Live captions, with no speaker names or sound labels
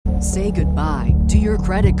Say goodbye to your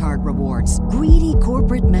credit card rewards. Greedy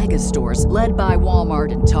corporate mega stores, led by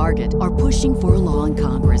Walmart and Target, are pushing for a law in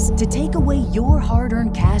Congress to take away your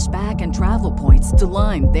hard-earned cash back and travel points to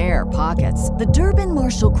line their pockets. The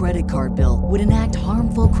Durbin-Marshall credit card bill would enact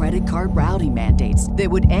harmful credit card routing mandates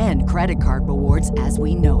that would end credit card rewards as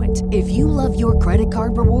we know it. If you love your credit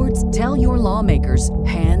card rewards, tell your lawmakers,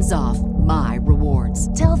 hands off my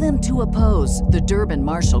rewards. Tell them to oppose the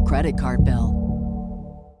Durbin-Marshall credit card bill.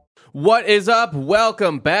 What is up?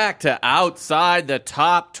 Welcome back to Outside the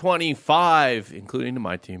Top 25, including to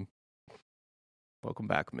my team. Welcome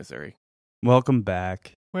back, Missouri. Welcome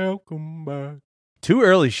back. Welcome back. 2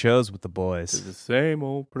 early shows with the boys. To the same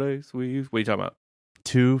old place we used. What are you talking about?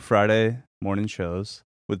 2 Friday morning shows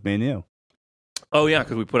with me and you. Oh, yeah,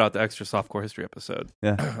 because we put out the extra softcore history episode.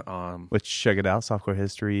 Yeah. Which, check it out, softcore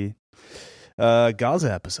history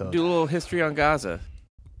Gaza episode. Do a little history on Gaza.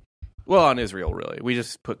 Well, on Israel, really. We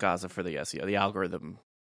just put Gaza for the SEO. The algorithm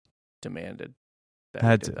demanded that we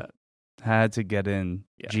did that. Had to get in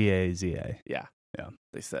GAZA. Yeah.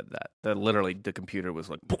 They said that. That literally, the computer was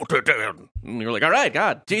like, put it down. And you were like, all right,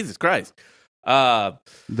 God, Jesus Christ.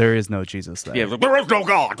 There is no Jesus there. Yeah, like, there is no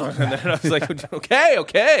God. And then I was like,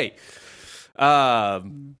 okay.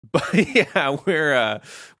 But yeah,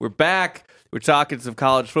 we're back. We're talking some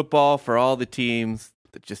college football for all the teams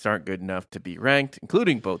that just aren't good enough to be ranked,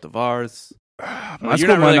 including both of ours. Well, you're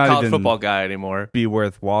not really a college football guy anymore. Be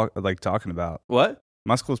worth talking about. What?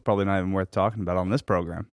 My school's probably not even worth talking about on this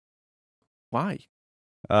program. Why?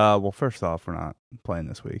 Well, first off, we're not playing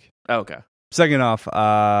this week. Oh, okay. Second off,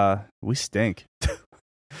 we stink. But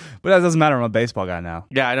that doesn't matter. I'm a baseball guy now.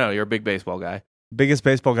 Yeah, I know. You're a big baseball guy. Biggest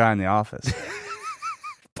baseball guy in the office.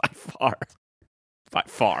 By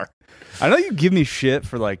far. I know you give me shit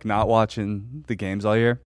for not watching the games all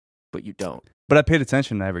year. But you don't. But I paid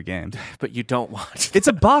attention to every game. But you don't watch. It's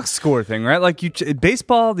a box score thing, right? Like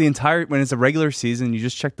baseball, when it's a regular season, you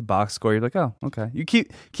just check the box score. You're like, oh, okay. You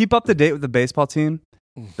keep up to date with the baseball team.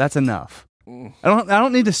 That's enough. I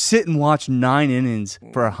don't need to sit and watch 9 innings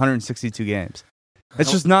for 162 games.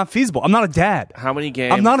 It's just not feasible. I'm not a dad. How many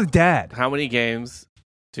games? I'm not a dad. How many games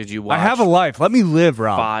did you watch? I have a life. Let me live,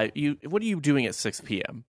 Rob. 5. What are you doing at 6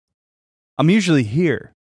 p.m.? I'm usually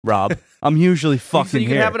here, Rob. I'm usually fucking so you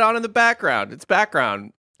can here. have it on in the background. It's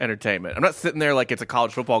background entertainment. I'm not sitting there like it's a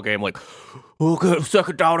college football game, like, okay,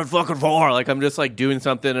 second down and fucking 4. Like, I'm just like doing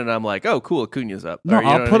something and I'm like, oh, cool, Acuna's up. No, or,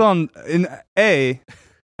 I'll put on I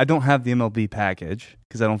don't have the MLB package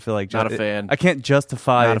because I don't feel like not a fan. I can't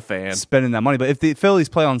justify not a fan. spending that money. But if the Phillies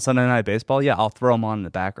play on Sunday Night Baseball, yeah, I'll throw them on in the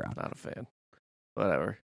background. Not a fan.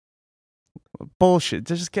 Whatever. Bullshit.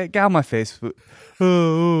 Just get out of my face.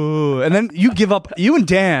 And then you give up. You and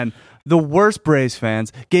Dan, the worst Braves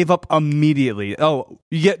fans, gave up immediately. Oh,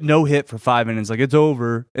 you get no hit for 5 innings. Like, it's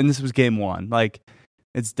over. And this was game 1. Like,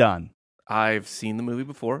 it's done. I've seen the movie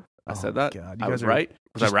before. I said that. God, I was right.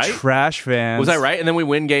 Was I right? Trash fans. Was I right? And then we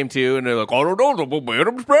win game 2, and they're like, I don't know, the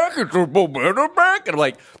momentum's back. It's the momentum back. And I'm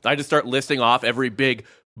like, I just start listing off every big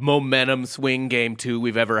momentum swing game 2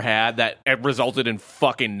 we've ever had that resulted in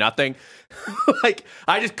fucking nothing. Like,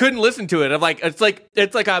 I just couldn't listen to it. I'm like, it's like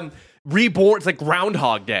I'm reborn. It's like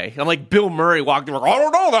Groundhog Day. I'm like Bill Murray walking around. I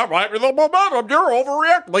don't know. That might be the momentum. You're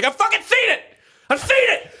overreacting. Like, I've fucking seen it. I've seen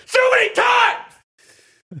it so many times.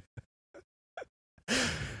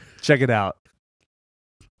 Check it out.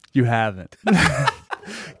 You haven't.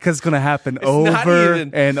 Because it's going to happen over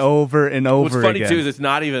and over and over again. What's funny, too, is it's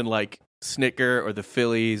not even like Snicker or the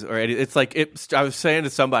Phillies or anything. It's like, I was saying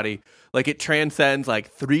to somebody, like, it transcends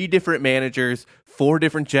like 3 different managers, 4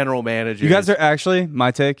 different general managers. You guys are actually,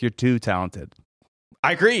 my take, you're too talented.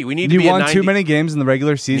 I agree. We need to be You won too many games in the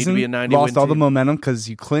regular season. Need to be a 90 lost all the team. momentum because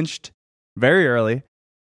you clinched very early.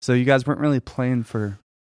 So you guys weren't really playing for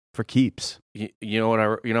keeps. You know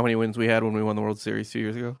how many wins we had when we won the World Series 2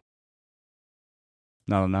 years ago?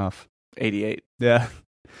 Not enough. 88. Yeah.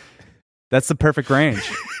 That's the perfect range.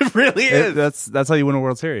 It really is. That's how you win a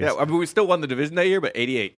World Series. Yeah, I mean, we still won the division that year, but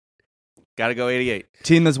 88. Got to go 88.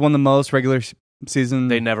 Team that's won the most regular season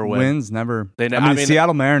they never wins. Never. I mean,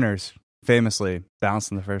 Seattle Mariners famously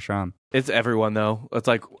bounced in the first round. It's everyone, though. It's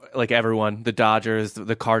like everyone. The Dodgers,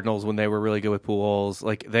 the Cardinals, when they were really good with Pujols.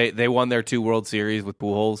 Like, they won their 2 World Series with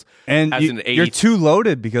Pujols. And you're too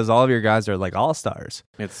loaded because all of your guys are like all-stars.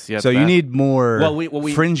 So you need more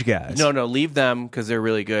fringe guys. No, leave them because they're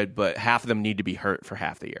really good, but half of them need to be hurt for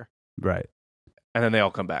half the year. Right. And then they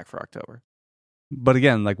all come back for October. But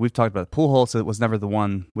again, like we've talked about, Pujols was never the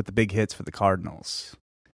one with the big hits for the Cardinals.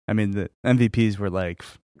 I mean, the MVPs were like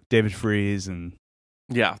David Freese and...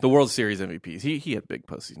 Yeah, the World Series MVPs. He had big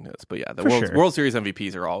postseason hits, but yeah, the World Series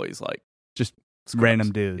MVPs are always like just scrubs.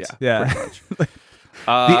 Random dudes. Yeah. Yeah. Pretty much.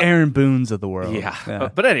 The Aaron Boones of the world. Yeah.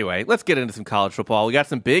 But anyway, let's get into some college football. We got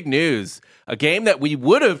some big news. A game that we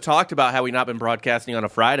would have talked about had we not been broadcasting on a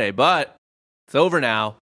Friday, but it's over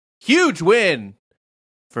now. Huge win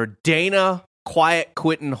for Dana Quiet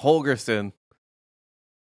Quentin Holgerson.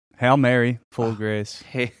 Hail Mary, full grace.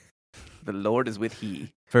 Hey, the Lord is with he.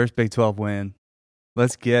 First Big 12 win.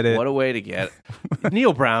 Let's get it. What a way to get it.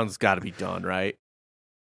 Neil Brown's got to be done, right?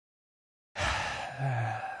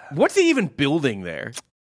 What's he even building there?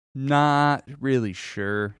 Not really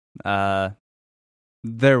sure.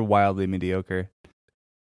 They're wildly mediocre.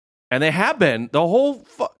 And they have been the whole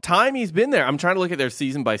time he's been there. I'm trying to look at their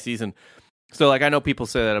season by season. So, like, I know people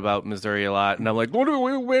say that about Missouri a lot, and I'm like, "What do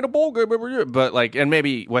we win a bowl game every year?" But like, and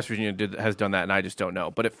maybe West Virginia has done that, and I just don't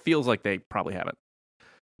know. But it feels like they probably haven't.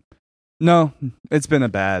 No, it's been a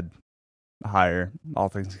bad hire, all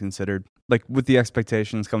things considered. Like, with the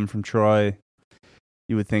expectations coming from Troy,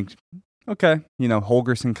 you would think, okay,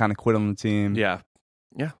 Holgerson kind of quit on the team. Yeah.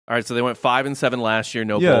 All right. So they went 5-7 last year.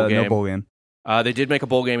 No bowl game. They did make a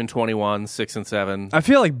bowl game in 21, 6-7. I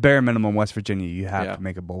feel like bare minimum West Virginia, you have to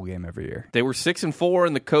make a bowl game every year. They were 6-4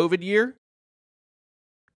 in the COVID year.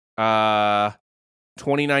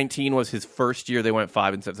 2019 was his first year. They went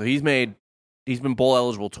 5-7. So he's been bowl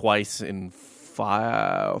eligible twice in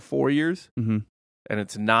 4 years, and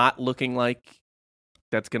it's not looking like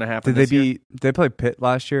that's going to happen. Did they play Pitt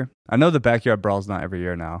last year? I know the backyard brawl's not every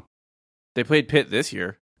year now. They played Pitt this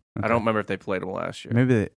year. Okay. I don't remember if they played them last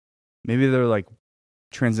year. Maybe they're like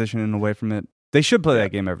transitioning away from it. They should play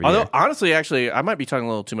that game every year. Although, honestly, actually, I might be talking a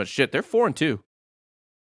little too much shit. They're 4-2.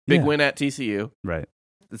 Big win at TCU. Right.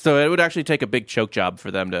 So it would actually take a big choke job for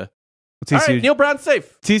them to. TCU, all right, Neil Brown's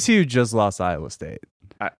safe. TCU just lost Iowa State.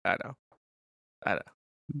 I know.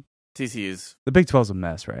 TCU's the Big 12's a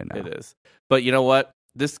mess right now. It is. But you know what?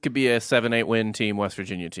 This could be a 7-8 win team, West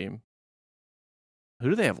Virginia team. Who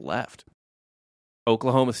do they have left?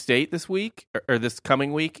 Oklahoma State this week or this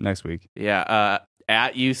coming week? Next week. Yeah.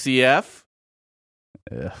 At UCF.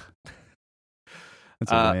 Ugh.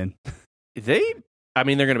 That's a win. They're going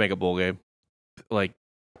to make a bowl game. Like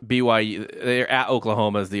BYU, they're at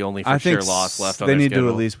Oklahoma is the only for sure loss left on their schedule. They need to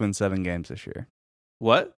at least win 7 games this year.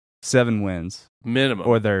 What? 7 wins minimum,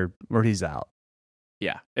 or he's out.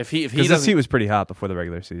 Yeah, if he because his seat was pretty hot before the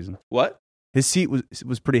regular season. What? His seat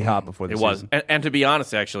was pretty hot before the season. It was, and to be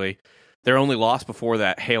honest, actually, their only loss before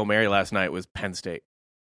that Hail Mary last night was Penn State.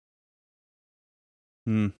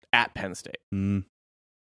 At Penn State.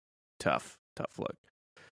 Tough look.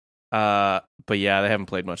 But yeah, they haven't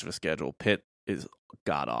played much of a schedule. Pitt is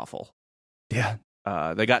god awful. Yeah.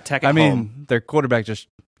 They got Tech at home. Their quarterback just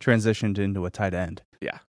transitioned into a tight end.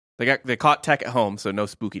 Yeah. They caught Tech at home, so no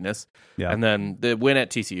spookiness. Yeah. And then the win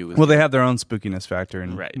at TCU was they have their own spookiness factor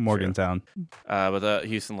in Morgantown. But the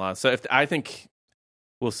Houston lost. So I think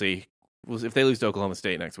we'll see. If they lose to Oklahoma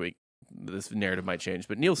State next week, this narrative might change.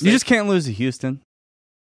 But Neil, you just can't lose to Houston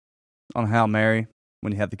on Hail Mary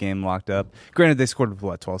when you have the game locked up. Granted, they scored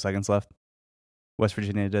with 12 seconds left. West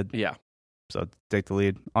Virginia did. Yeah. So take the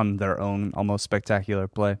lead on their own almost spectacular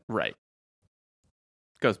play. Right.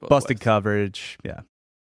 Goes both Busted ways. coverage. Yeah.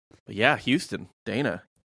 But yeah, Houston, Dana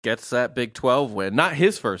gets that Big 12 win. Not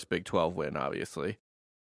his first Big 12 win, obviously.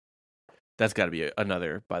 That's got to be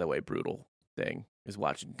another, by the way, brutal thing, is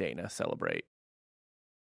watching Dana celebrate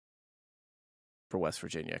for West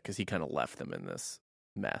Virginia, because he kind of left them in this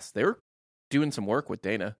mess. They were doing some work with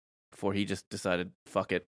Dana before he just decided,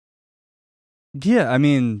 fuck it. Yeah, I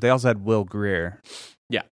mean, they also had Will Greer.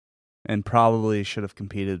 Yeah. And probably should have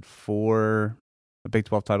competed for a Big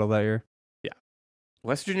 12 title that year. Yeah.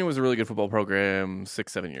 West Virginia was a really good football program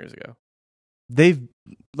 6-7 years ago. They've,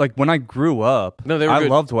 like, when I grew up, they were I good.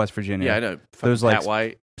 loved West Virginia. Yeah, I know. Those, like, Pat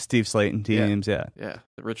White. Steve Slayton teams, yeah. Yeah,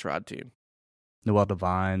 the Rich Rod team. Noel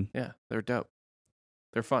Devine. Yeah, they're dope.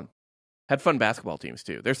 They're fun. Had fun basketball teams,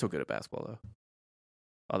 too. They're so good at basketball, though.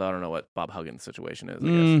 Although I don't know what Bob Huggins' situation is, I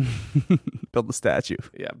guess. Build the statue.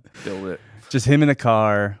 Yeah, build it. Just him in a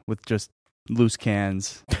car with just loose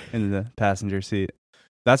cans in the passenger seat.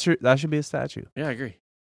 That should be a statue. Yeah, I agree.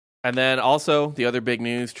 And then also, the other big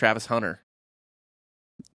news, Travis Hunter.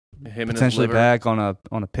 Him potentially and his liver. back on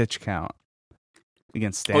a pitch count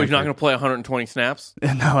against Stanford. Oh, he's not going to play 120 snaps?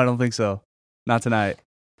 No, I don't think so. Not tonight.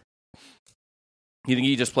 You think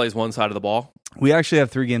he just plays one side of the ball? We actually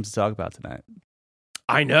have 3 games to talk about tonight.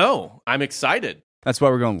 I know. I'm excited. That's why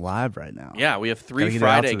we're going live right now. Yeah, we have 3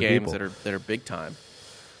 Friday games that are big time.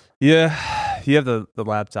 Yeah. You have the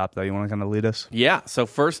laptop, though. You want to kind of lead us? Yeah. So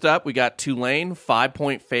first up, we got Tulane,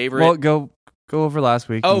 5-point favorite. Well, go Go over last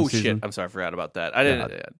week. Oh shit! I'm sorry, I forgot about that. I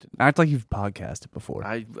didn't act like you've podcasted before.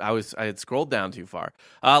 I had scrolled down too far.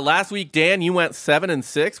 Last week, Dan, you went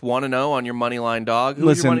 7-6, 1-0 on your money line dog.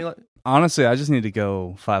 Who's your money line? Honestly, I just need to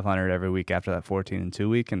go 500 every week after that 14-2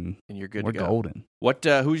 week, and you're good. We're to go. Golden. What?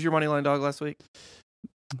 Who's your money line dog last week?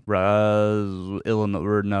 Illinois,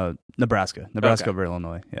 or no, Nebraska over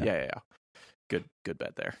Illinois. Yeah. Good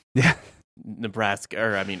bet there. Yeah.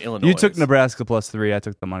 Illinois. You took Nebraska +3. I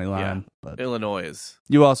took the money line. Yeah. But Illinois is.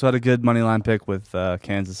 You also had a good money line pick with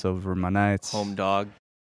Kansas over my Knights. Home dog.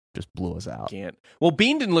 Just blew us out. Well,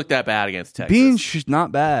 Bean didn't look that bad against Texas. Bean's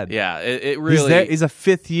not bad. Yeah, it really. He's a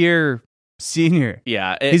fifth-year senior.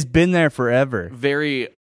 Yeah. He's been there forever. Very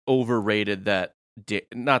overrated that.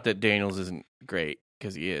 Not that Daniels isn't great,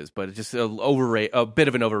 because he is, but it's just a bit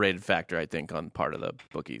of an overrated factor, I think, on part of the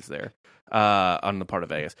bookies there, on the part of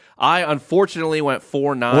Vegas. I unfortunately went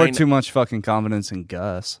 4-9. Or too much fucking confidence in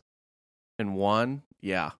Gus. And 1,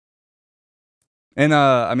 yeah.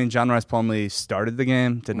 And, John Rice Plumlee started the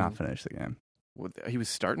game, did not finish the game. He was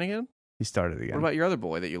starting again? He started again. What about your other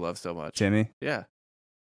boy that you love so much? Timmy? Yeah.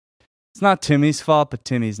 It's not Timmy's fault, but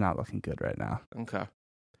Timmy's not looking good right now. Okay.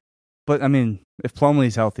 But, if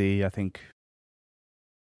Plumlee's healthy, I think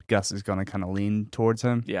Gus is going to kind of lean towards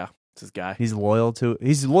him. Yeah, it's his guy. He's loyal to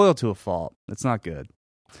a fault. It's not good.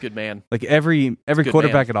 Good man. Like every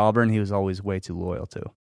quarterback at Auburn, he was always way too loyal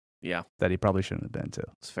to. Yeah. That he probably shouldn't have been to.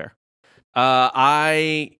 It's fair.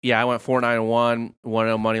 I went 4-9-1, 1-0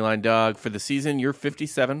 moneyline dog for the season. You're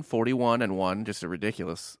 57-41-1, just a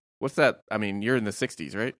ridiculous. What's that? You're in the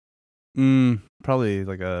 60s, right? Probably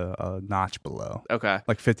like a notch below. Okay.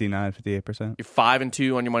 Like 59, 58%. You're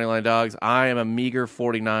 5-2 on your moneyline dogs. I am a meager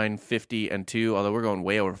 49-50-2, although we're going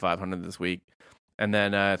way over 500 this week. And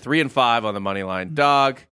then 3-5 on the moneyline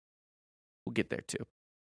dog. We'll get there too.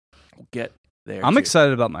 I'm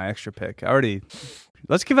excited about my extra pick.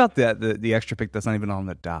 Let's give out the extra pick that's not even on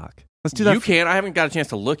the dock. Let's do that. You can. I haven't got a chance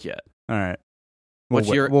to look yet. All right.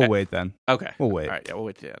 We'll wait then. Okay. We'll wait. All right. Yeah, we'll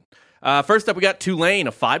wait till the end. First up, we got Tulane,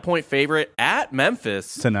 a 5-point favorite at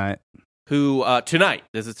Memphis tonight. Tonight.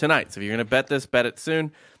 This is tonight. So if you're going to bet this, bet it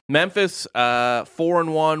soon. Memphis, 4-1,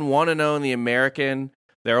 1-0 in the American.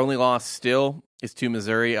 Their only loss still is to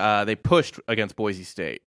Missouri. They pushed against Boise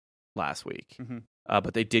State last week,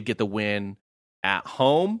 but they did get the win at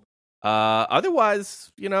home.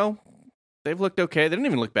 Otherwise, they've looked okay. They didn't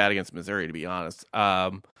even look bad against Missouri, to be honest.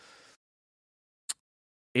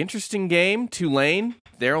 Interesting game. Tulane,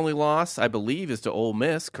 their only loss, I believe, is to Ole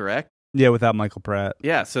Miss, correct? Yeah, without Michael Pratt.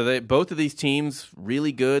 Yeah, so both of these teams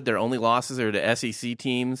really good. Their only losses are to SEC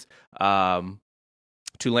teams.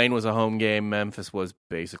 Tulane was a home game. Memphis was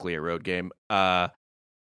basically a road game.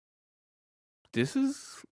 This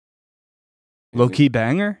is low-key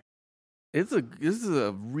banger? This is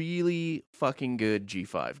a really fucking good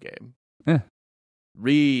G5 game. Yeah.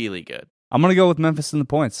 Really good. I'm going to go with Memphis in the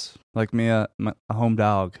points. Like me, a home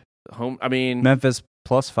dog. Memphis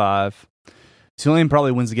 +5. Tulane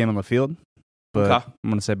probably wins the game on the field, but I'm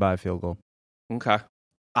going to say by a field goal. Okay.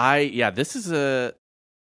 This is a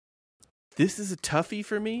toughie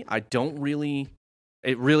for me.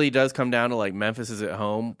 It really does come down to like Memphis is at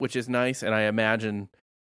home, which is nice, and I imagine,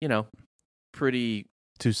 pretty...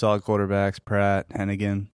 Two solid quarterbacks, Pratt,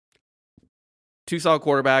 Hennigan. Two solid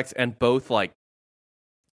quarterbacks, and both like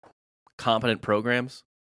competent programs.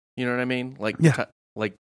 You know what I mean?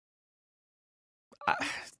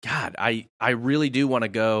 God, I really do want to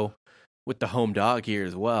go with the home dog here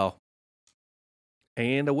as well,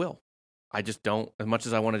 and I will. I just don't. As much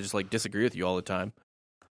as I want to just like disagree with you all the time.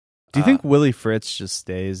 Do you think Willie Fritz just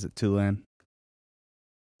stays at Tulane?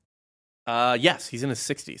 Yes, he's in his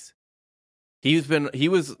 60s. He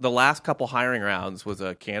was the last couple hiring rounds was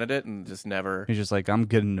a candidate and just never. He's just like, I'm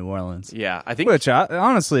good in New Orleans. Yeah, I think. Which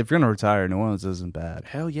honestly, if you're gonna retire, New Orleans isn't bad.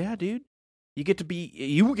 Hell yeah, dude! You get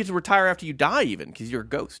to retire after you die, even because you're a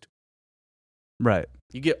ghost. Right.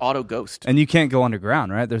 You get auto ghost, and you can't go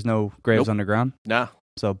underground, right? There's no graves underground. Nah.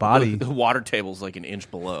 So body, the water table's like an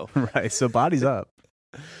inch below. Right. So body's up.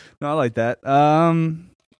 No, I like that.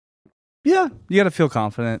 Yeah, you got to feel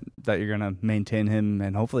confident that you're going to maintain him,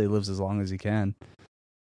 and hopefully he lives as long as he can,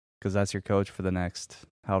 because that's your coach for the next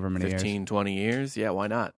however many 15, 20 years. Yeah, why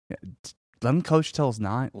not? Yeah, let him coach till his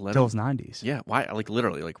 90s. Yeah, why? Like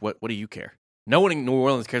literally, like what do you care? No one in New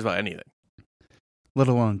Orleans cares about anything, let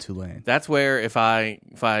alone Tulane. That's where if I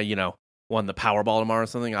won the Powerball tomorrow or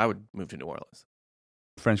something, I would move to New Orleans.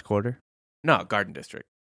 French Quarter? No, Garden District.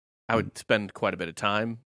 I would spend quite a bit of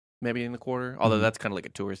time. Maybe in the quarter, although that's kind of like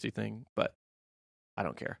a touristy thing, but I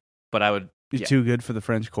don't care. But I would. You're too good for the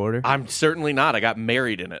French Quarter? I'm certainly not. I got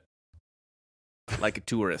married in it. Like a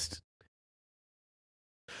tourist.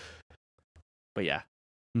 But yeah,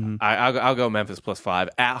 Mhm. I'll go Memphis +5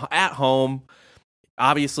 at home.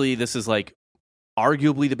 Obviously, this is like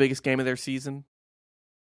arguably the biggest game of their season.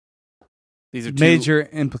 These are major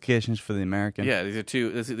implications for the American. Yeah, these are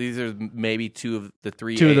two. These are maybe two of the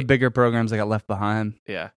three. Two of the bigger programs that got left behind.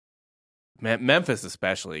 Yeah, Memphis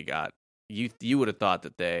especially got you. You would have thought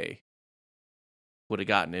that they would have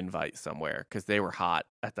gotten an invite somewhere because they were hot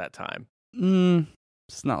at that time.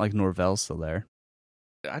 It's not like Norvell's still there.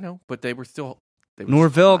 I know, but they were still.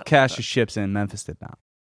 Norvell cashed his chips in. Memphis did not.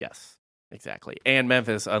 Yes, exactly. And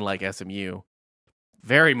Memphis, unlike SMU,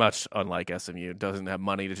 very much unlike SMU, doesn't have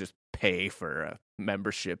money to just pay for a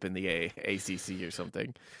membership in the ACC or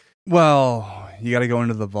something. Well, you got to go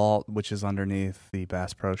into the vault, which is underneath the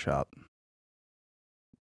Bass Pro Shop,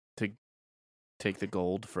 to take the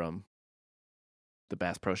gold from the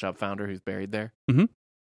Bass Pro Shop founder who's buried there. Mm-hmm.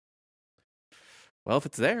 Well, if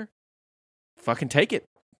it's there, fucking take it.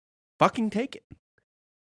 Fucking take it.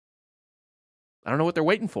 I don't know what they're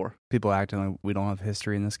waiting for. People acting like we don't have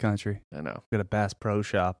history in this country. I know. We got a Bass Pro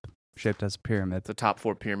Shop shaped as a pyramid. It's a top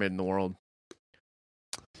 4 pyramid in the world.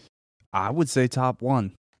 I would say top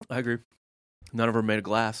 1. I agree. None of them are made of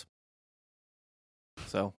glass.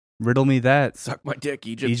 So riddle me that. Suck my dick,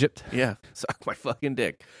 Egypt. Egypt? Yeah, suck my fucking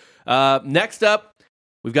dick. Next up,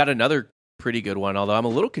 we've got another pretty good one, although I'm a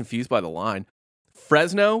little confused by the line.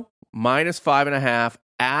 Fresno, -5.5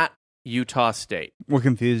 at Utah State. What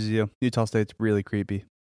confuses you? Utah State's really creepy.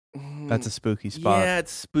 That's a spooky spot. Yeah,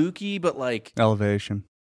 it's spooky, but like elevation.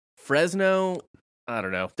 Fresno, I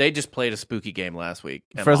don't know. They just played a spooky game last week.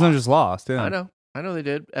 Fresno just lost. Yeah, I know they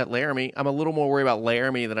did at Laramie. I'm a little more worried about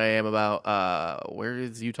Laramie than I am about where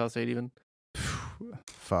is Utah State even?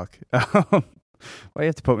 Fuck. Why do you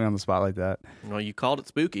have to put me on the spot like that? Well, you called it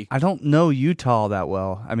spooky. I don't know Utah that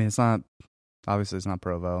well. I mean, it's not. Obviously, it's not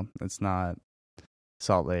Provo. It's not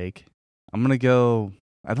Salt Lake. I'm gonna go.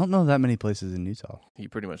 I don't know that many places in Utah. You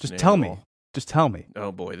pretty much just tell me. Just tell me.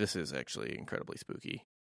 Oh boy, this is actually incredibly spooky.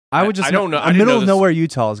 I would just. I don't know. The middle of nowhere,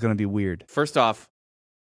 Utah is going to be weird. First off,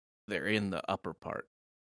 they're in the upper part.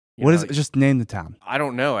 What is it? Just name the town. I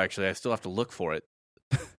don't know. Actually, I still have to look for it.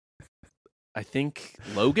 I think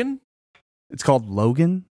Logan. It's called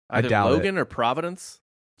Logan. Either I doubt Logan it. or Providence.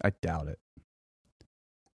 I doubt it.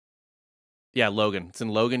 Yeah, Logan. It's in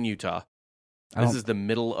Logan, Utah. This is the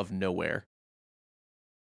middle of nowhere.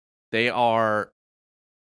 They are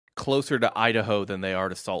closer to Idaho than they are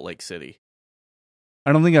to Salt Lake City.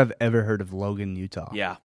 I don't think I've ever heard of Logan, Utah.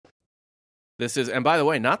 Yeah. This is, and by the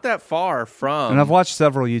way, not that far from... And I've watched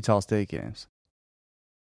several Utah State games.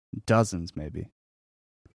 Dozens, maybe.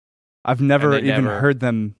 I've never even heard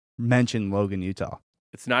them mention Logan, Utah.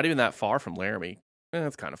 It's not even that far from Laramie.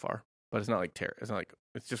 It's kind of far, but it's not like it's not like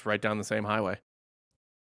it's just right down the same highway.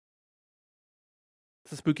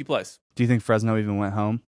 It's a spooky place. Do you think Fresno even went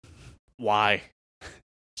home? Why?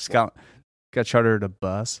 Just got chartered a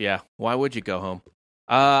bus. Yeah. Why would you go home?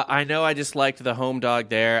 I know I just liked the home dog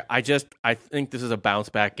there. I think this is a bounce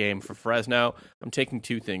back game for Fresno. I'm taking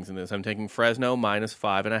two things in this. I'm taking Fresno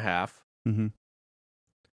 -5.5. Mm-hmm.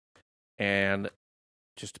 And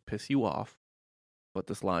just to piss you off, but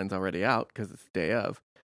this line's already out because it's the day of.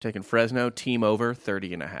 I'm taking Fresno team over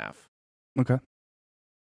 30.5. Okay.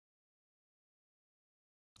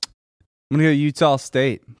 I'm gonna go Utah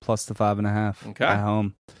State plus the 5.5. Okay. At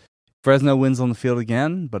home. Fresno wins on the field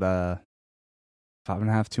again, but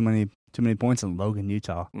 5.5 too many points in Logan,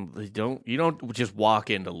 Utah. You don't just walk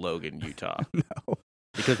into Logan, Utah. No,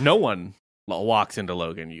 because no one walks into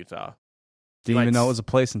Logan, Utah. Didn't even know it was a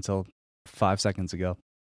place until 5 seconds ago.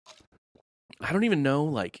 I don't even know.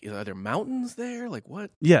 Like, are there mountains there? Like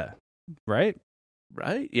what? Yeah, right.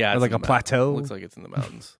 Yeah, or like a plateau. Looks like it's in the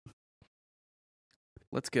mountains.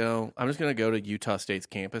 Let's go. I'm just gonna go to Utah State's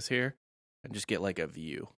campus here and just get like a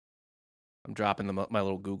view. I'm dropping my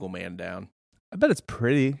little Google man down. I bet it's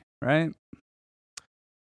pretty, right?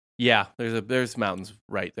 Yeah, there's mountains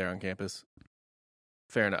right there on campus.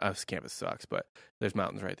 Fair enough. Campus sucks, but there's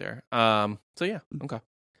mountains right there. So yeah, okay.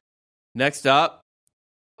 Next up,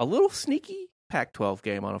 a little sneaky Pac-12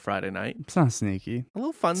 game on a Friday night. It's not sneaky. A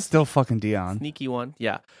little fun. Still fucking Dion. Sneaky one.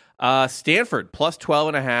 Yeah. Stanford plus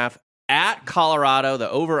 12.5 at Colorado. The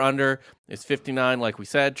over-under is 59. Like we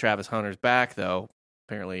said, Travis Hunter's back, though,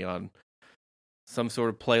 apparently on some sort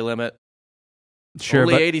of play limit. Sure,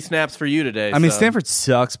 only but 80 snaps for you today. I mean, Stanford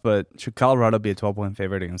sucks, but should Colorado be a 12-point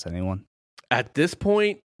favorite against anyone? At this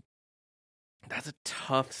point, that's a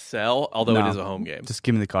tough sell, although it is a home game. Just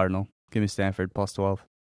give me the Cardinal. Give me Stanford plus 12.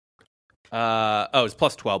 It's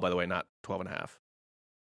plus 12, by the way, not 12.5. I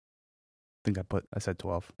think I said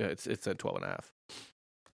 12. Yeah, it said 12.5.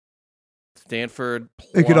 Stanford.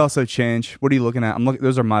 It could also change. What are you looking at? I'm looking.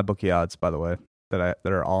 Those are my bookie odds, by the way, that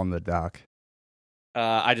are all in the doc.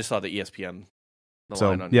 I just saw the ESPN.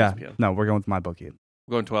 Line on ESPN. No, we're going with my bookie.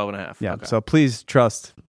 We're going 12.5. Yeah. Okay. So please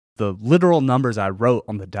trust the literal numbers I wrote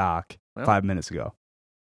on the doc 5 minutes ago.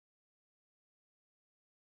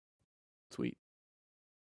 Sweet.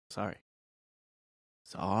 Sorry.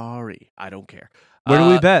 I don't care. Where do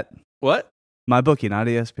we bet? What? My bookie, not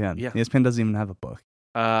ESPN. Yeah. ESPN doesn't even have a book.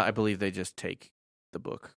 I believe they just take the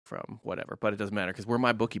book from whatever, but it doesn't matter because we're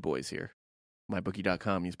my bookie boys here.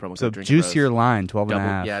 MyBookie.com. Use promo code. So juicier line,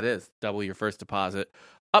 12.5. Yeah, it is. Double your first deposit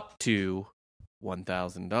up to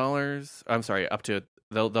 $1,000. I'm sorry, up to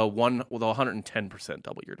they'll 110%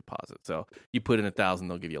 double your deposit. So you put in 1,000,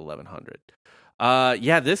 they'll give you 1,100.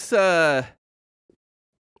 Yeah, this at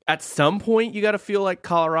some point you got to feel like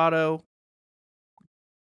Colorado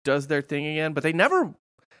does their thing again, but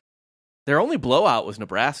their only blowout was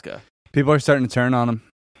Nebraska. People are starting to turn on him.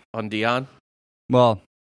 On Dion? Well,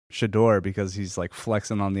 Shador, because he's like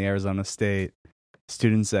flexing on the Arizona State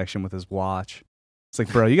student section with his watch. It's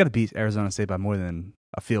like, bro, you got to beat Arizona State by more than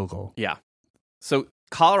a field goal. Yeah. So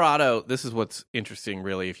Colorado, this is what's interesting,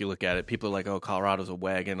 really, if you look at it. People are like, oh, Colorado's a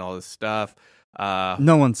wagon, all this stuff.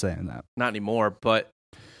 No one's saying that. Not anymore, but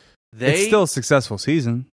it's still a successful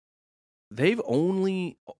season. They've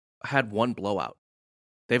only had one blowout.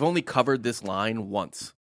 They've only covered this line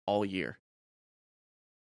once all year.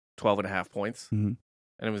 12.5 points. Mm-hmm.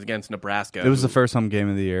 And it was against Nebraska. It was the first home game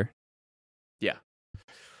of the year. Yeah.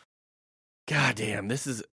 God damn, this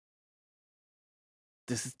is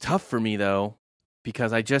tough for me, though,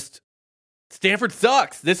 because Stanford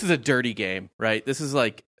sucks. This is a dirty game, right? This is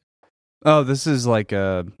like... Oh, this is like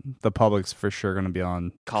the public's for sure going to be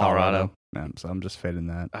on Colorado. Yeah, so I'm just fading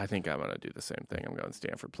that. I think I'm going to do the same thing. I'm going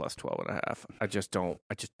Stanford plus 12.5. I just don't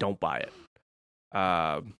buy it.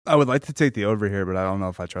 I would like to take the over here, but I don't know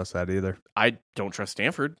if I trust that either. I don't trust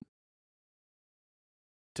Stanford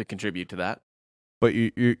to contribute to that. But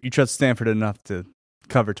you trust Stanford enough to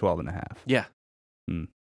cover 12.5. Yeah.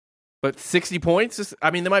 But 60 points? This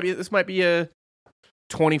might be a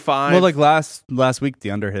 25. Well, like last week,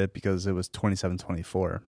 the under hit because it was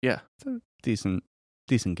 27-24. Yeah. It's a decent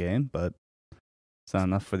game, but it's not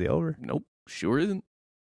enough for the over. Nope. Sure isn't.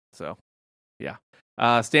 So, yeah.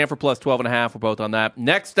 Stanford plus 12.5. We're both on that.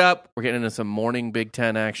 Next up, we're getting into some morning Big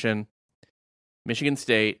Ten action. Michigan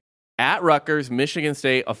State at Rutgers. Michigan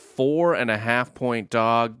State, a 4.5-point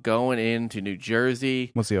dog going into New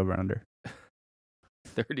Jersey. What's the over-under?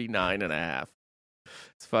 39.5.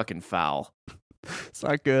 It's fucking foul. It's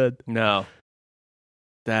not good. No.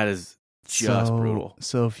 That is just brutal.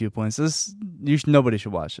 So few points. Nobody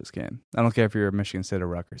should watch this game. I don't care if you're a Michigan State or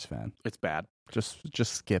Rutgers fan. It's bad.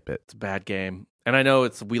 Just skip it. It's a bad game. And I know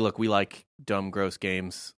we like dumb, gross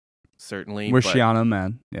games, certainly. We're Shiano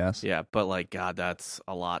men, yes. Yeah, but like, God, that's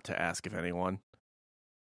a lot to ask of anyone.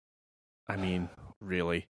 I mean,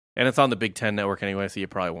 really. And it's on the Big Ten Network anyway, so you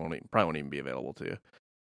probably won't even be available to you.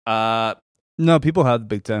 No, people have the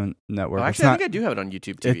Big Ten Network. Actually, I think I do have it on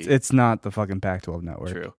YouTube TV. It's not the fucking Pac-12 Network.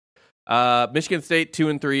 True. Michigan State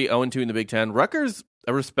 2-3, 0-2 in the Big Ten. Rutgers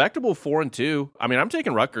a respectable 4-2. I mean, I'm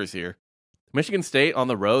taking Rutgers here. Michigan State on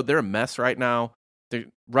the road, they're a mess right now.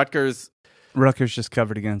 Rutgers just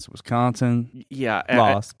covered against Wisconsin. Yeah,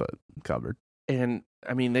 lost but covered. And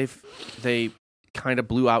I mean, they kind of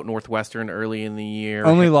blew out Northwestern early in the year.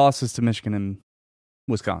 Only losses to Michigan and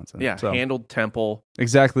Wisconsin. Yeah, so handled Temple.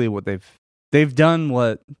 Exactly what they've done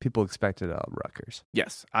what people expected out of Rutgers.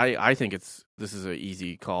 Yes, I think this is an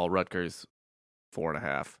easy call. Rutgers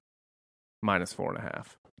 4.5, minus 4.5.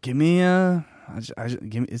 Give me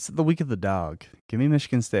it's the week of the dog. Give me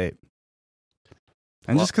Michigan State.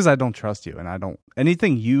 And just because I don't trust you and I don't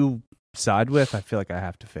anything you side with, I feel like I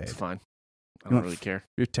have to fade. It's fine. I don't really care.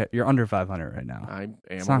 You're under 500 right now. I am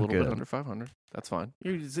a little bit under 500. That's fine.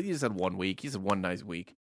 You just had 1 week. You just had one nice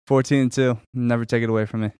week. 14-2. Never take it away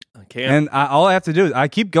from me. I can't. And all I have to do is I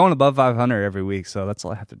keep going above 500 every week, so that's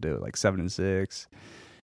all I have to do. Like 7-6,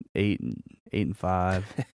 8-5.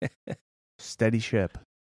 Steady ship.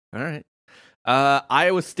 All right.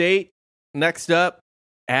 Iowa State next up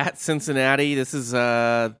at Cincinnati. This is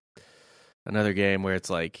another game where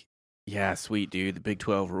it's like, yeah, sweet dude, the Big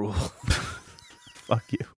 12 rule. Fuck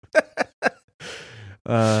you.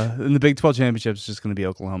 And the Big 12 championship is just going to be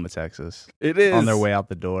Oklahoma, Texas. It is on their way out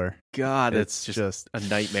the door. God, it's just a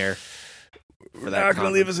nightmare. We're not going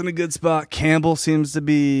to leave us in a good spot. Campbell seems to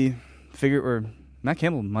be Matt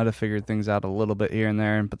Campbell might have figured things out a little bit here and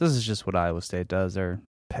there, but this is just what Iowa State does. They're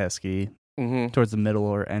pesky towards the middle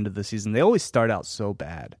or end of the season. They always start out so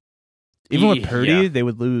bad. Even with Purdy, they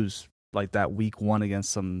would lose like that week 1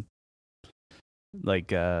 against some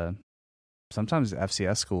like sometimes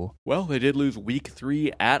FCS school. Well, they did lose week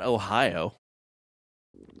 3 at Ohio.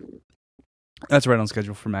 That's right on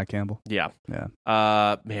schedule for Matt Campbell. Yeah. Yeah.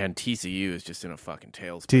 Man, TCU is just in a fucking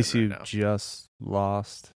tailspin TCU right now. just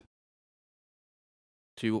lost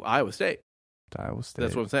To Iowa State. to Iowa State.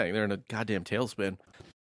 That's what I'm saying. They're in a goddamn tailspin.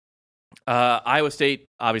 Iowa State,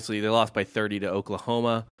 obviously, they lost by 30 to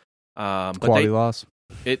Oklahoma. But Quality loss.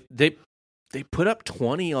 They put up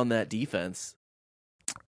 20 on that defense.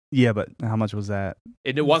 Yeah, but how much was that?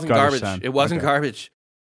 It wasn't Garbage garbage. time. It wasn't Okay. garbage.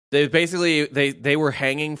 They basically they were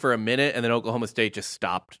hanging for a minute, and then Oklahoma State just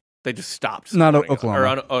stopped. They just stopped. Not scoring. Oklahoma.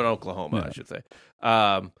 Or on Oklahoma, Yeah. I should say.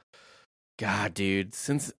 God, dude.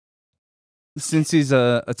 Since he's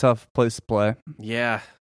a tough place to play, Yeah.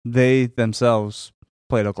 they themselves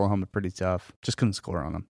played Oklahoma pretty tough. Just couldn't score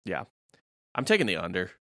on them. Yeah. I'm taking the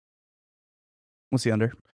under. What's the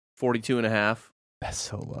under? 42.5. That's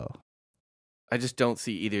so low. I just don't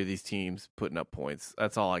see either of these teams putting up points.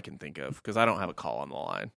 That's all I can think of because I don't have a call on the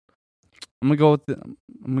line. I'm gonna go with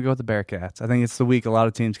the Bearcats. I think it's the week a lot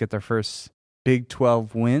of teams get their first Big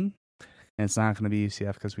 12 win, and it's not gonna be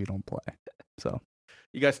UCF because we don't play. So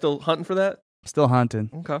You guys still hunting for that? still hunting.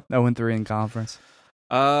 Okay. 0-3 in conference.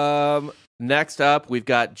 Next up, we've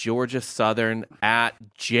got Georgia Southern at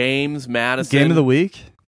James Madison. Game of the week.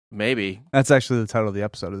 Maybe. That's actually the title of the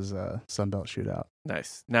episode is Sunbelt Shootout.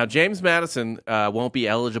 Nice. Now, James Madison won't be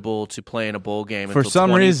eligible to play in a bowl game For until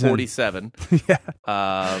some reason. 2047.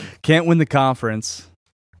 Yeah. Can't win the conference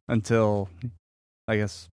until, I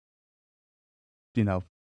guess,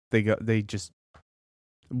 they just.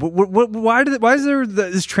 Why is there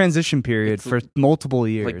this transition period It's for multiple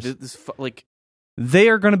years? Like They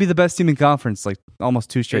are going to be the best team in conference, like almost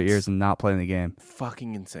 2 straight It's- years, and not playing the game.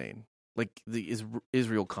 fucking insane. Like the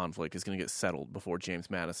Israel conflict is going to get settled before James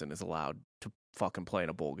Madison is allowed to fucking play in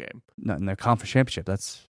a bowl game. Not in their conference championship.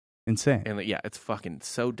 That's insane. And yeah, it's fucking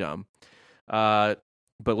so dumb. But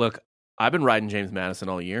look, I've been riding James Madison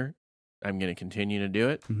all year. I'm going to continue to do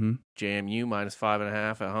it. Mm-hmm. JMU minus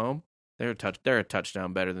 5.5 at home. They're a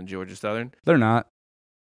touchdown better than Georgia Southern. They're not.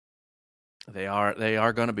 They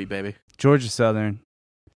are going to be, baby. Georgia Southern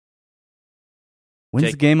wins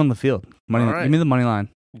Take- the game on the field. Money. All right. Give me the money line.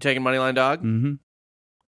 You taking moneyline dog? Mm-hmm.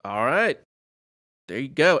 All right. There you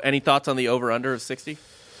go. Any thoughts on the over-under of 60?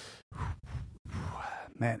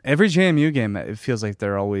 Man, every JMU game, it feels like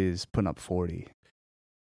they're always putting up 40.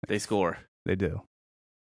 They score. They do.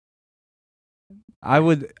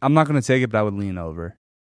 I'm not going to take it, but I would lean over.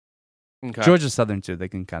 Okay. Georgia Southern too. They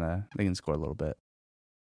can score a little bit.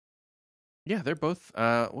 Yeah, they're both.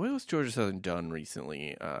 What was Georgia Southern done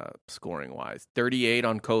recently, scoring wise? 38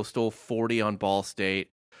 on Coastal, 40 on Ball State,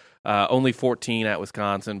 only 14 at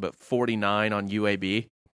Wisconsin, but 49 on UAB.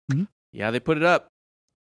 Mm-hmm. Yeah, they put it up.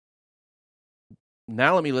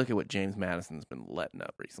 Now let me look at what James Madison's been letting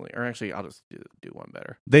up recently. Or actually, I'll just do one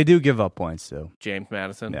better. They do give up points too. James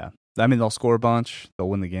Madison. Yeah, I mean they'll score a bunch, they'll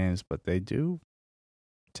win the games, but they do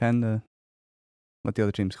tend to let the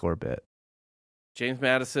other team score a bit. James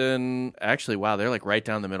Madison, actually, wow, they're like right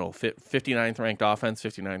down the middle. 59th ranked offense,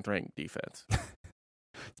 59th ranked defense.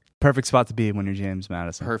 Perfect spot to be when you're James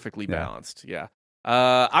Madison. Perfectly Yeah. balanced. Yeah.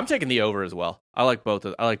 I'm taking the over as well. I like both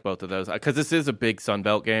of those because this is a big Sun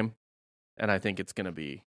Belt game, and I think it's going to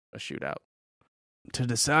be a shootout. To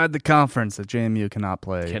decide the conference that JMU cannot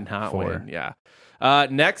play. Cannot for. win. Yeah.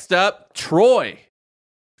 Next up, Troy,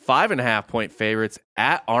 5.5 point favorites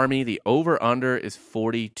at Army. The over under is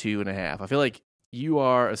 42.5. I feel like you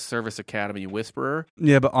are a Service Academy whisperer.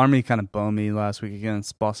 Yeah, but Army kind of boned me last week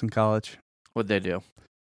against Boston College. What'd they do?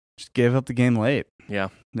 Just gave up the game late. Yeah.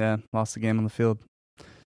 Yeah, lost the game on the field.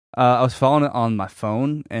 I was following it on my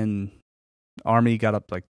phone, and Army got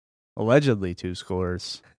up like allegedly 2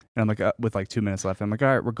 scores. And I'm like, with like 2 minutes left, I'm like, all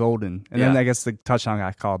right, we're golden. And then Yeah. I guess the touchdown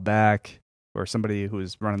got called back, or somebody who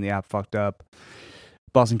was running the app fucked up.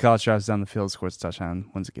 Boston College drives down the field, scores a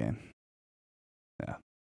touchdown, wins the game. Yeah.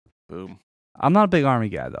 Boom. I'm not a big Army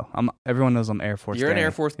guy, though. Everyone knows I'm Air Force You're an guy.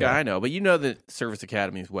 Air Force guy, Yeah. I know, but you know the Service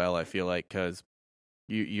Academy as well, I feel like, because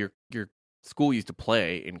your school used to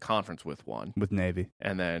play in conference with one. With Navy.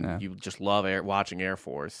 And then Yeah. you just love watching Air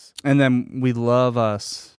Force. And then we love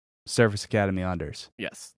us Service Academy unders.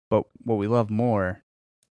 Yes. But what we love more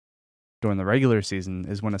during the regular season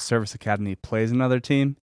is when a Service Academy plays another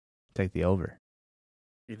team, take the over.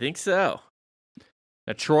 You think so?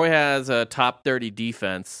 Now, Troy has a top 30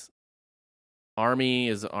 defense. Army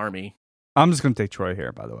is Army. I'm just going to take Troy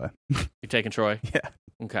here, by the way. You taking Troy? Yeah.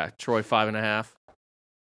 Okay. Troy 5.5.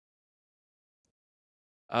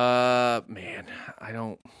 Man, I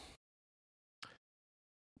don't.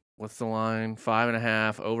 What's the line?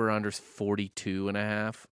 5.5. Over-under's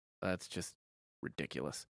 42.5. That's just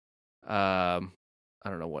ridiculous. I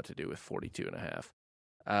don't know what to do with 42.5.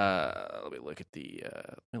 Let me look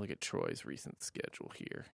at Troy's recent schedule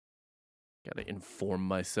here. Got to inform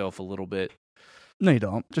myself a little bit. No, you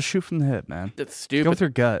don't. Just shoot from the hip, man. That's stupid. Go with your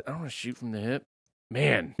gut. I don't want to shoot from the hip.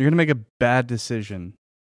 Man. You're going to make a bad decision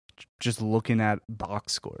just looking at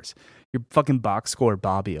box scores. You're fucking box score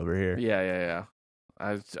Bobby over here. Yeah.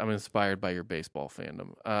 I'm inspired by your baseball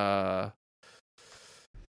fandom.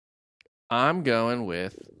 I'm going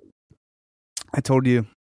with... I told you.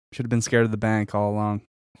 Should have been scared of the bank all along.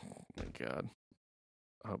 Oh, my God.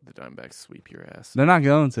 I hope the Diamondbacks sweep your ass. They're not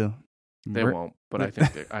going to. They won't, but I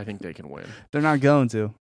think they can win. They're not going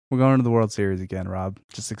to. We're going to the World Series again, Rob.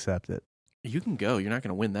 Just accept it. You can go. You're not going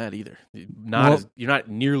to win that either. You're not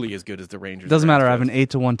nearly as good as the Rangers. Doesn't matter. I have an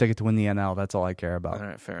 8-1 ticket to win the NL. That's all I care about. All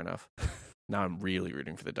right, fair enough. Now I'm really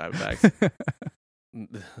rooting for the Diamondbacks.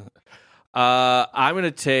 I'm going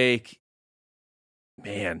to take...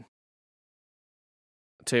 Man.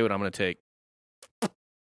 I'll tell you what I'm going to take.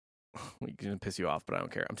 It's going to piss you off, but I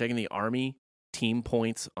don't care. I'm taking the Army team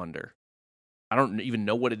points under. I don't even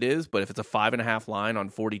know what it is, but if it's a 5.5 line on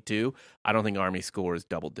 42, I don't think Army scores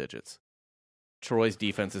double digits. Troy's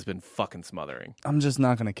defense has been fucking smothering. I'm just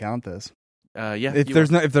not going to count this. Yeah.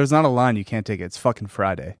 If there's not a line, you can't take it. It's fucking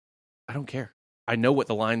Friday. I don't care. I know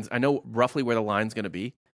roughly where the line's going to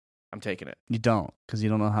be. I'm taking it. You don't, because you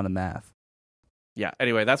don't know how to math. Yeah.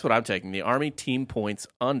 Anyway, that's what I'm taking. The Army team points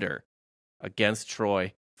under against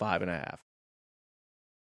Troy, 5.5.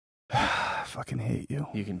 I fucking hate you.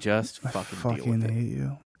 You can just fucking deal with it. Hate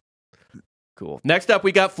you. Cool. Next up,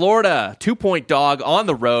 we got Florida. 2-point dog on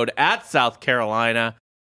the road at South Carolina.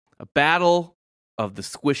 A battle of the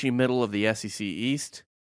squishy middle of the SEC East.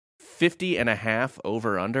 50.5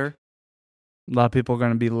 over-under. A lot of people are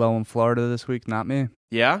going to be low in Florida this week. Not me.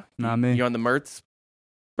 Yeah? Not me. You on the Mertz?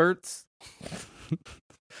 Berts?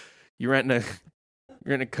 You on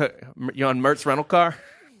Mertz rental car?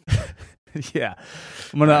 Yeah,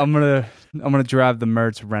 I'm gonna drive the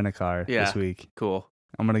Mertz rent-a-car this week. Cool.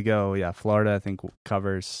 I'm gonna go. Yeah, Florida. I think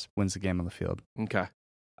wins the game on the field. Okay.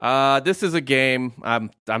 This is a game.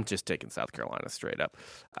 I'm just taking South Carolina straight up.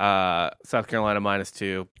 South Carolina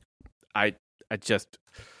 -2.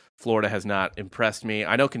 Florida has not impressed me.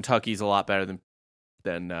 I know Kentucky's a lot better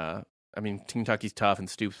than Kentucky's tough and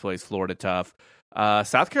Stoops plays Florida tough.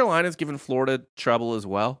 South Carolina's given Florida trouble as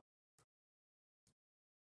well.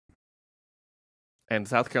 And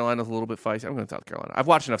South Carolina's a little bit feisty. I'm going to South Carolina. I've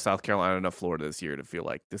watched enough South Carolina, enough Florida this year to feel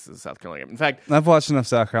like this is a South Carolina game. In fact, I've watched enough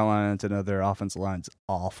South Carolina to know their offensive line's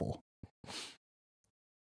awful.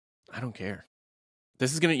 I don't care.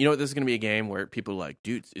 This is gonna be a game where people are like,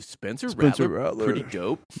 dude, is Spencer Rattler pretty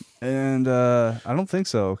dope? And I don't think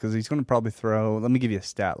so, because he's going to probably throw. Let me give you a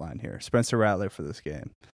stat line here. Spencer Rattler for this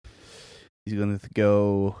game. He's going to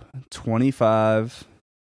go 25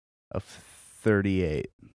 of 38.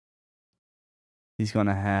 He's going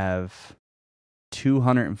to have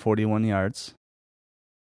 241 yards.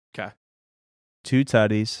 Okay. 2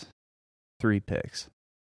 tutties, 3 picks.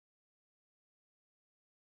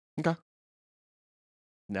 Okay.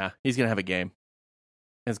 Nah, he's going to have a game.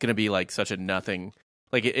 It's going to be like such a nothing.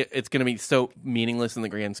 Like it's going to be so meaningless in the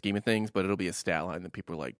grand scheme of things, but it'll be a stat line that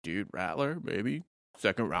people are like, dude, Rattler, maybe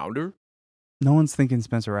second rounder. No one's thinking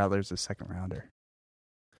Spencer Rattler's a second rounder.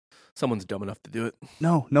 Someone's dumb enough to do it.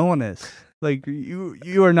 No one is. Like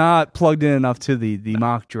you are not plugged in enough to the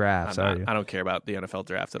mock drafts, are you? I don't care about the NFL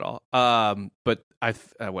draft at all. But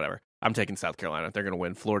whatever. I'm taking South Carolina. They're going to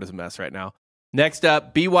win. Florida's a mess right now. Next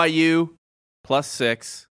up, BYU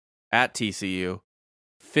 +6 at TCU.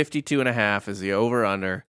 52.5 is the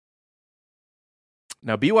over/under.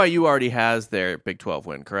 Now BYU already has their Big 12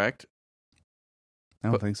 win, correct? I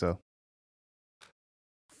don't think so.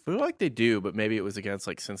 I feel like they do, but maybe it was against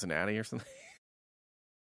like Cincinnati or something.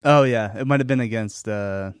 Oh yeah, it might have been against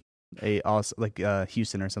Houston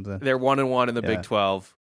or something. They're 1-1 in the Big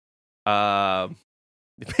 12. Yeah,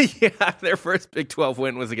 their first Big 12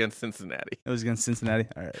 win was against Cincinnati. It was against Cincinnati.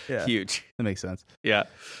 All right, yeah, huge. That makes sense. Yeah,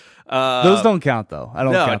 those don't count though. I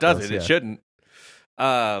don't. No, count it doesn't. Those, yeah. It shouldn't.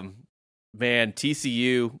 Man,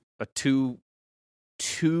 TCU a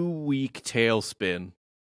two-week tailspin.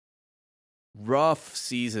 Rough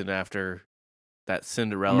season after that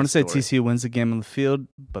Cinderella. I'm going to say story. TCU wins the game on the field,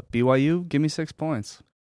 but BYU, give me 6 points.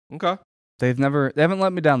 Okay. They haven't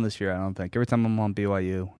let me down this year, I don't think. Every time I'm on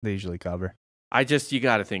BYU, they usually cover. You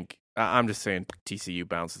got to think. I'm just saying TCU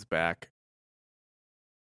bounces back.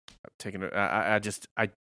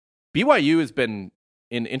 BYU has been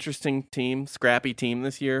an interesting team, scrappy team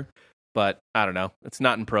this year. but I don't know. It's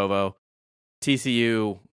not in Provo.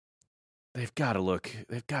 TCU, they've got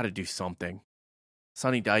to do something.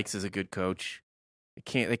 Sonny Dykes is a good coach.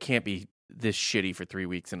 They can't be this shitty for 3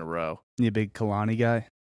 weeks in a row. You a big Kalani guy?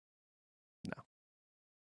 No.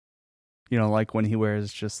 You don't like when he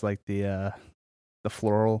wears just like the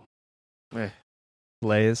floral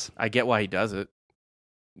lays? I get why he does it.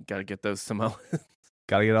 Got to get those Samoans.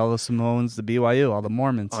 Got to get all the Samoans, the BYU, all the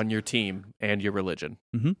Mormons on your team and your religion.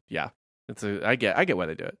 Mm-hmm. Yeah, I get why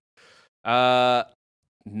they do it.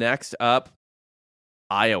 Next up,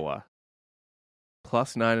 Iowa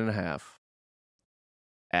plus 9.5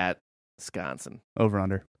 at Wisconsin. Over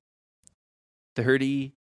under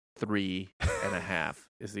 33.5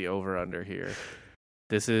 is the over under here.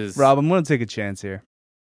 This is Rob. I'm going to take a chance here.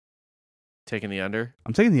 Taking the under.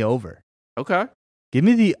 I'm taking the over. Okay. Give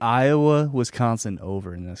me the Iowa-Wisconsin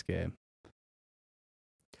over in this game.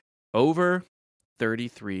 Over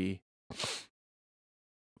 33.5.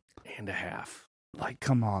 Like,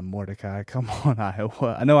 come on, Mordecai. Come on,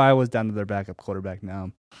 Iowa. I know Iowa's down to their backup quarterback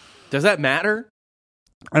now. Does that matter?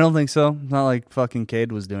 I don't think so. Not like fucking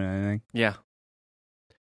Cade was doing anything. Yeah.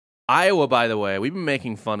 Iowa, by the way, we've been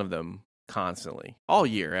making fun of them constantly. All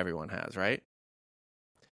year, everyone has, right?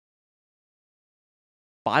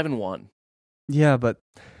 5-1. Yeah, but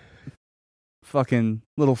fucking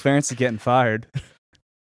little Ferentz is getting fired.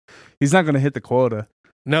 He's not going to hit the quota.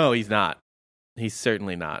 No, he's not. He's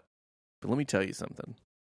certainly not. But let me tell you something.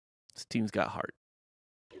 This team's got heart.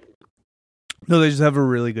 No, they just have a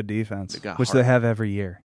really good defense, which heart. they have every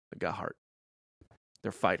year. They got heart.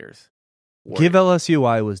 They're fighters. Warriors. Give LSU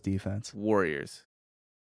Iowa's defense. Warriors.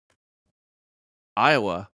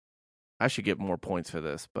 Iowa, I should get more points for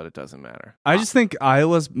this, but it doesn't matter. I just think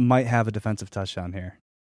Iowa's might have a defensive touchdown here.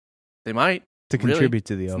 They might. To contribute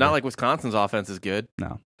to the It's over. not like Wisconsin's offense is good.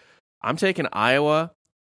 No. I'm taking Iowa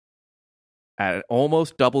at an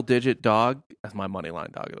almost double-digit dog as my money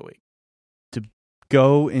line dog of the week. To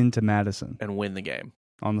go into Madison. And win the game.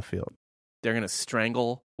 On the field. They're going to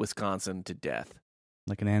strangle Wisconsin to death.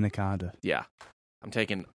 Like an anaconda. Yeah. I'm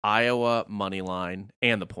taking Iowa money line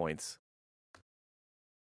and the points.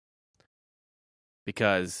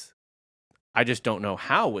 Because I just don't know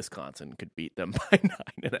how Wisconsin could beat them by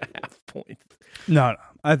 9.5 points. No.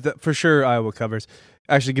 For sure Iowa covers.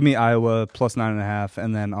 Actually, give me Iowa plus 9.5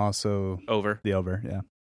 and then also over. The over, yeah.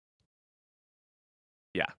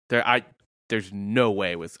 Yeah. There's no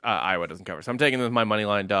way Iowa doesn't cover. So I'm taking this as my money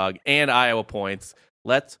line dog and Iowa points.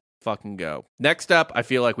 Let's fucking go. Next up, I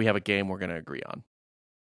feel like we have a game we're going to agree on.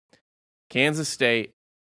 Kansas State,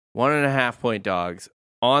 1.5 point dogs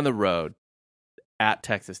on the road at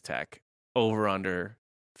Texas Tech, over under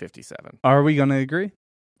 57. Are we going to agree?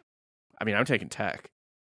 I mean, I'm taking Tech.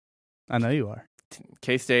 I know you are.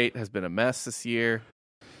 K-State has been a mess this year.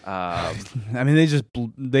 I mean,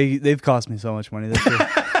 they've cost me so much money this year.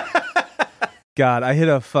 God, I hit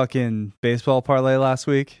a fucking baseball parlay last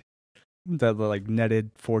week that like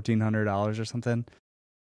netted $1,400 or something.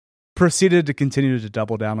 Proceeded to continue to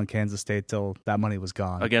double down on Kansas State till that money was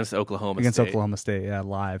gone. Against Oklahoma State, yeah,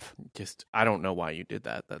 live. Just, I don't know why you did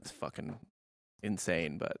that. That's fucking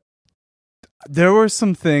insane, but... There were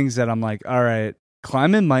some things that I'm like, all right,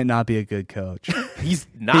 Kleiman might not be a good coach. He's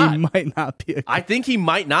not. He might not be. I think he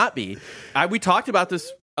might not be. We talked about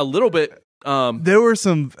this a little bit. They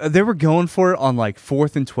were going for it on like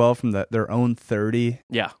 4th and 12 from their own 30.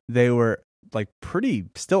 Yeah. They were like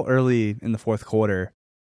still early in the fourth quarter.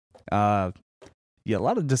 A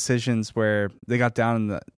lot of decisions where they got down in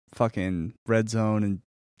the fucking red zone and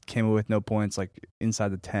came away with no points, like inside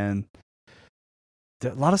the 10. A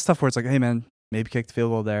lot of stuff where it's like, hey man, maybe kick the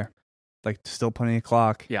field goal there. Like still plenty of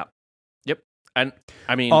clock. Yeah. Yep. And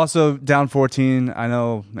I mean, also down 14. I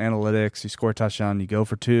know analytics. You score a touchdown, you go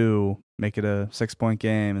for 2, make it a 6-point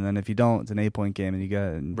game, and then if you don't, it's an 8-point game, and you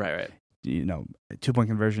get right. 2-point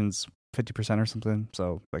conversions 50% or something.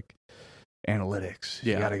 So like. Analytics.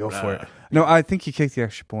 You got to go for it. No, I think you kick the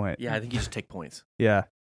extra point. Yeah, I think you just take points. Yeah.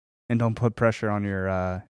 And don't put pressure on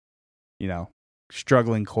your,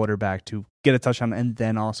 struggling quarterback to get a touchdown and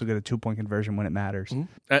then also get a 2-point conversion when it matters.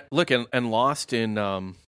 Mm-hmm. Look, and lost in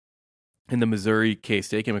the Missouri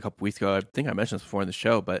K-State game a couple weeks ago. I think I mentioned this before in the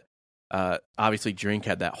show, but obviously Drink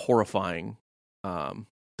had that horrifying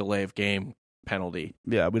delay of game penalty.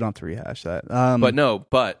 Yeah, we don't have to rehash that.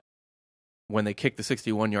 But when they kicked the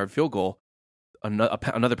 61-yard field goal,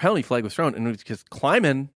 another penalty flag was thrown, and it was because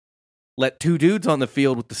Kleiman let 2 dudes on the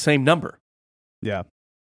field with the same number. Yeah.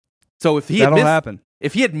 So if he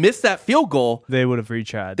had missed that field goal, they would have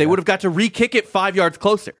retryed. They would have got to re-kick it 5 yards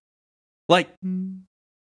closer. Like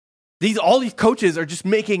all these coaches are just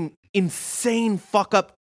making insane fuck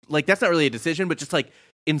up like that's not really a decision, but just like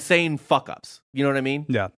insane fuck ups. You know what I mean?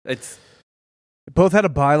 Yeah. It's Both had a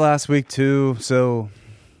bye last week too, so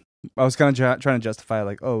I was kind of trying to justify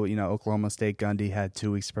like, oh, Oklahoma State Gundy had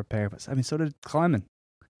 2 weeks to prepare, but I mean, so did Kleiman.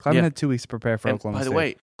 Kleiman had 2 weeks to prepare for Oklahoma State. By the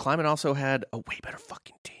way, Kleiman also had a way better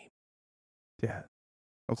fucking team. Yeah,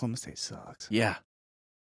 Oklahoma State sucks. Yeah,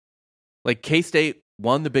 like K-State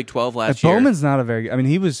won the Big 12 last year. Bowman's not a very. I mean,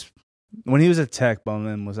 when he was at Tech,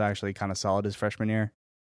 Bowman was actually kind of solid his freshman year.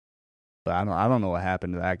 But I don't know what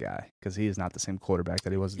happened to that guy because he is not the same quarterback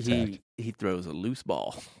that he was at Tech. He throws a loose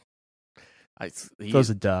ball. He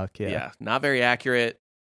throws a duck. Yeah, not very accurate.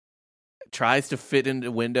 Tries to fit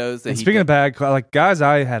into windows. And speaking of bad, like guys,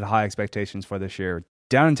 I had high expectations for this year.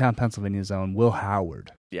 Downtown Pennsylvania's own Will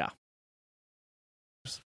Howard. Yeah.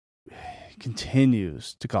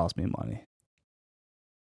 Continues to cost me money.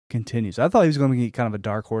 Continues. I thought he was going to be kind of a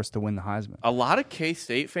dark horse to win the Heisman. A lot of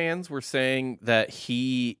K-State fans were saying that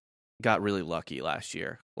he got really lucky last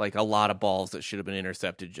year. Like a lot of balls that should have been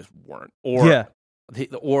intercepted just weren't.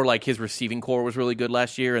 Or like his receiving core was really good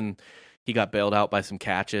last year and he got bailed out by some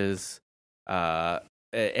catches. And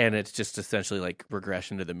it's just essentially like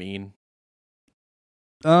regression to the mean.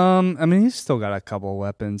 I mean, he's still got a couple of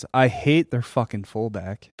weapons. I hate their fucking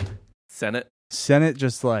fullback. Senate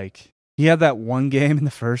just like, he had that one game in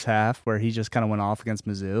the first half where he just kind of went off against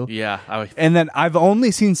Mizzou. Yeah. And then I've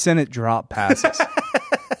only seen Senate drop passes.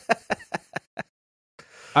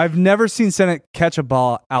 I've never seen Senate catch a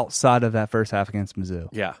ball outside of that first half against Mizzou.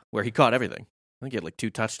 Yeah, where he caught everything. I think he had like 2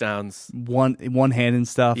 touchdowns. One hand and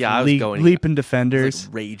stuff. Yeah, I was leaping defenders. I was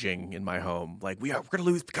like raging in my home. Like, we're going to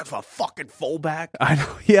lose because of a fucking fullback. I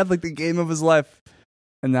know. He had like the game of his life,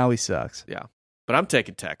 and now he sucks. Yeah. But I'm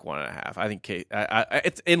taking Tech 1.5. I think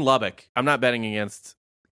it's in Lubbock. I'm not betting against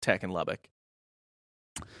Tech in Lubbock.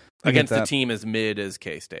 Against the team as mid as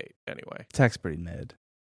K-State, anyway. Tech's pretty mid.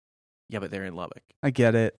 Yeah, but they're in Lubbock. I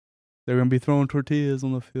get it. They're going to be throwing tortillas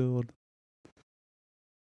on the field.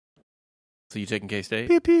 So you taking K-State?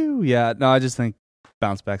 Pew pew. Yeah, no, I just think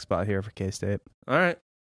bounce back spot here for K-State. All right.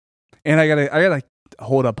 And I gotta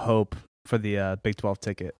hold up hope for the Big 12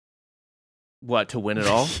 ticket. What, to win it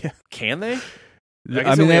all? Yeah. Can they?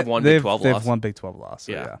 I mean, they have one Big 12 They loss. have one Big 12 loss.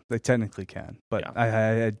 So yeah, they technically can, but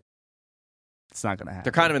yeah. It's not going to happen.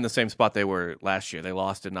 They're kind of in the same spot they were last year. They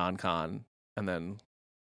lost to non-con and then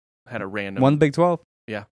had a random one Big 12.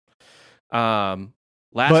 Yeah.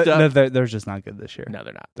 But up, they're just not good this year. No,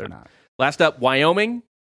 they're not. They're not. Last up, Wyoming,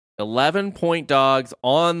 11-point dogs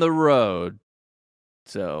on the road.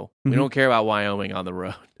 So we don't care about Wyoming on the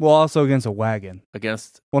road. Well, also against a wagon.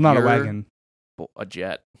 Not a wagon. A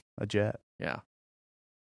jet. A jet. Yeah.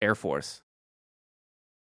 Air Force.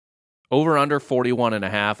 Over under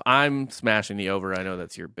 41.5. I'm smashing the over. I know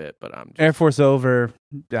that's your bit, but I'm just... Air Force over.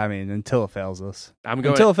 I mean, until it fails us.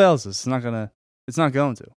 Until it fails us, it's not going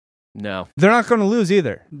to. No. They're not going to lose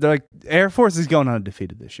either. They're like, Air Force is going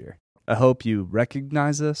undefeated this year. I hope you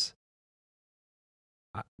recognize this.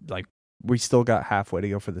 Like, we still got halfway to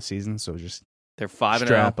go for the season, so just they're 5-0.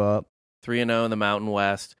 Strap up. 3-0 in the Mountain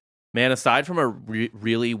West. Man, aside from a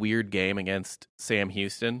really weird game against Sam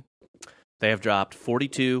Houston, they have dropped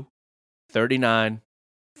 42, 39,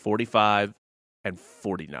 45, and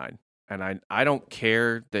 49. And I don't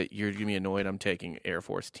care that you're going to be annoyed. I'm taking Air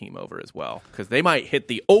Force team over as well because they might hit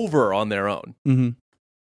the over on their own. Mm-hmm.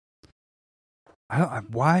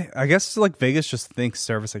 Why? I guess like Vegas just thinks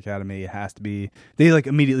Service Academy has to be. They like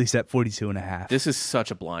immediately set 42.5. This is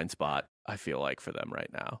such a blind spot. I feel like for them right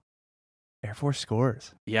now. Air Force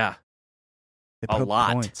scores. Yeah, they put a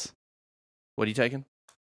lot. Points. What are you taking?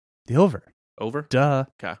 The over. Over? Duh.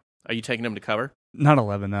 Okay. Are you taking them to cover? Not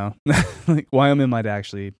 11 though. Like Wyoming might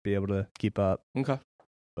actually be able to keep up. Okay.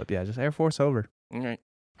 But yeah, just Air Force over. All right.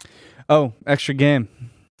 Oh, extra game.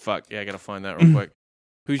 Fuck yeah, I gotta find that real quick.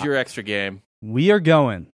 Who's your extra game? We are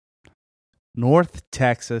going North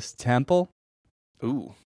Texas Temple.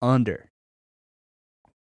 Ooh. Under.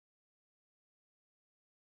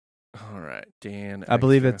 All right, Dan. I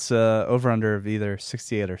believe it's over under of either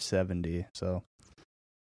 68 or 70. So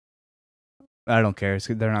I don't care.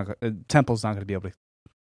 Temple's not going to be able to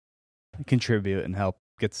contribute and help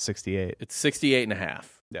get to 68. It's 68.5.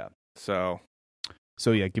 Yeah. So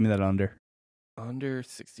yeah, give me that under. Under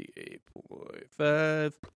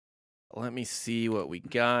 68.5. Let me see what we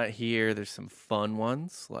got here. There's some fun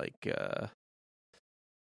ones like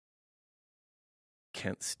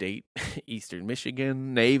Kent State, Eastern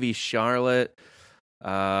Michigan, Navy, Charlotte.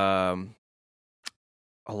 A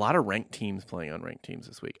lot of ranked teams playing unranked teams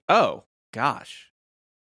this week. Oh, gosh.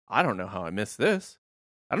 I don't know how I missed this.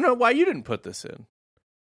 I don't know why you didn't put this in.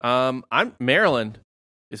 Maryland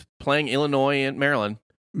is playing Illinois and Maryland.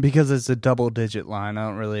 Because it's a double-digit line. I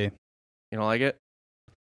don't really... You don't like it?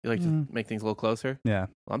 You like to make things a little closer? Yeah.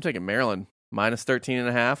 Well, I'm taking Maryland. Minus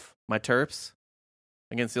 13.5. My Terps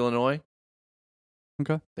against Illinois.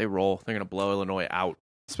 Okay. They roll. They're going to blow Illinois out.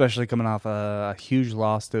 Especially coming off a huge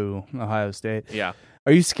loss to Ohio State. Yeah.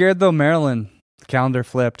 Are you scared, though, Maryland? Calendar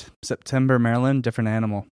flipped. September, Maryland, different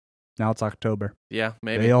animal. Now it's October. Yeah,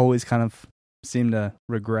 maybe. They always kind of seem to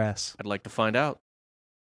regress. I'd like to find out.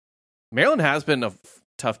 Maryland has been a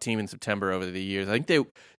tough team in September over the years. I think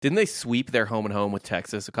didn't they sweep their home and home with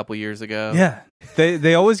Texas a couple years ago? Yeah.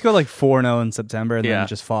 They always go like 4-0 in September and then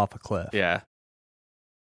just fall off a cliff. Yeah.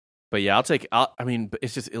 But yeah, I mean,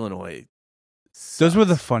 it's just Illinois. Sucks. Those were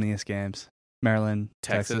the funniest games. Maryland,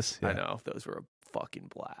 Texas. Yeah. I know. Those were a fucking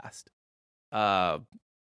blast.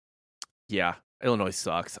 Yeah. Illinois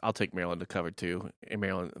sucks. I'll take Maryland to cover 2. And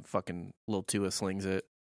Maryland fucking little Tua slings it.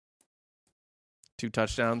 2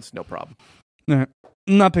 touchdowns, no problem. All right.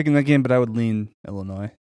 I'm not picking that game, but I would lean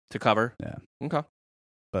Illinois. To cover? Yeah. Okay.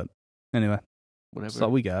 But anyway, that's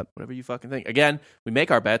all we got. Whatever you fucking think. Again, we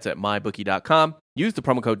make our bets at mybookie.com. Use the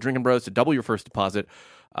promo code Drinking Bros to double your first deposit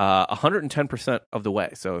 110% of the way.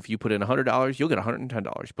 So if you put in $100, you'll get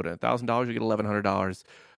 $110. Put in $1,000, you get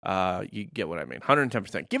 $1,100. You get what I mean.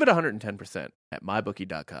 110%. Give it 110% at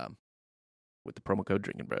mybookie.com with the promo code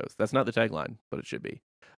Drinking Bros. That's not the tagline, but it should be.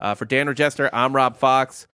 For Dan or Jester, I'm Rob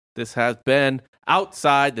Fox. This has been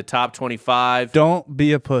Outside the Top 25. Don't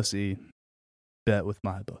be a pussy. Bet with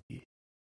MyBookie.